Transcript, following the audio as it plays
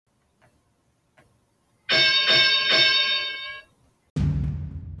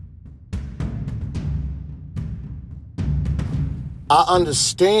I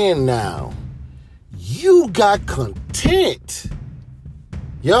understand now. You got content.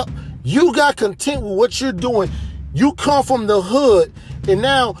 Yep. You got content with what you're doing. You come from the hood, and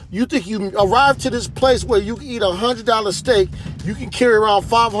now you think you arrived to this place where you can eat $100 steak. You can carry around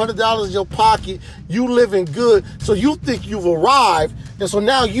 $500 in your pocket. You living good. So you think you've arrived, and so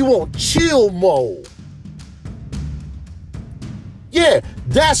now you on chill mode. Yeah,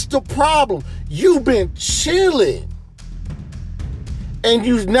 that's the problem. You've been chilling.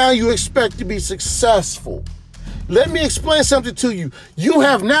 And now you expect to be successful. Let me explain something to you. You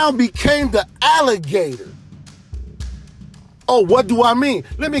have now became the alligator. Oh, what do I mean?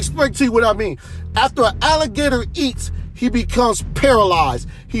 Let me explain to you what I mean. After an alligator eats, he becomes paralyzed.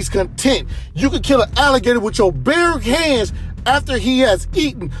 He's content. You can kill an alligator with your bare hands after he has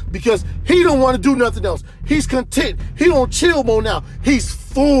eaten because he don't want to do nothing else. He's content. He don't chill mode now. He's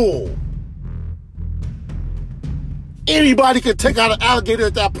full. Anybody can take out an alligator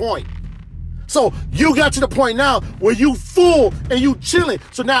at that point. So you got to the point now where you full and you chilling.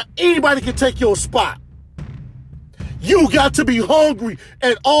 So now anybody can take your spot. You got to be hungry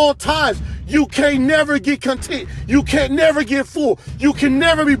at all times. You can't never get content. You can't never get full. You can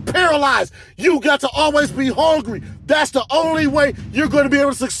never be paralyzed. You got to always be hungry. That's the only way you're going to be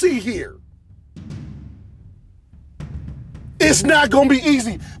able to succeed here. It's not going to be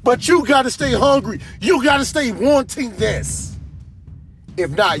easy, but you got to stay hungry. You got to stay wanting this. If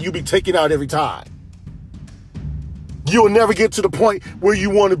not, you'll be taken out every time. You'll never get to the point where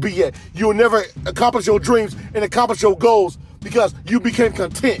you want to be at. You'll never accomplish your dreams and accomplish your goals because you became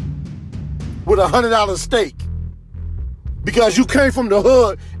content with $100 steak. Because you came from the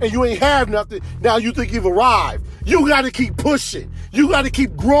hood and you ain't have nothing. Now you think you've arrived. You got to keep pushing. You got to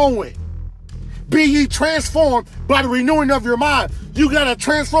keep growing. Be ye transformed by the renewing of your mind. You got to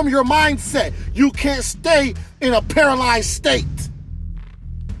transform your mindset. You can't stay in a paralyzed state.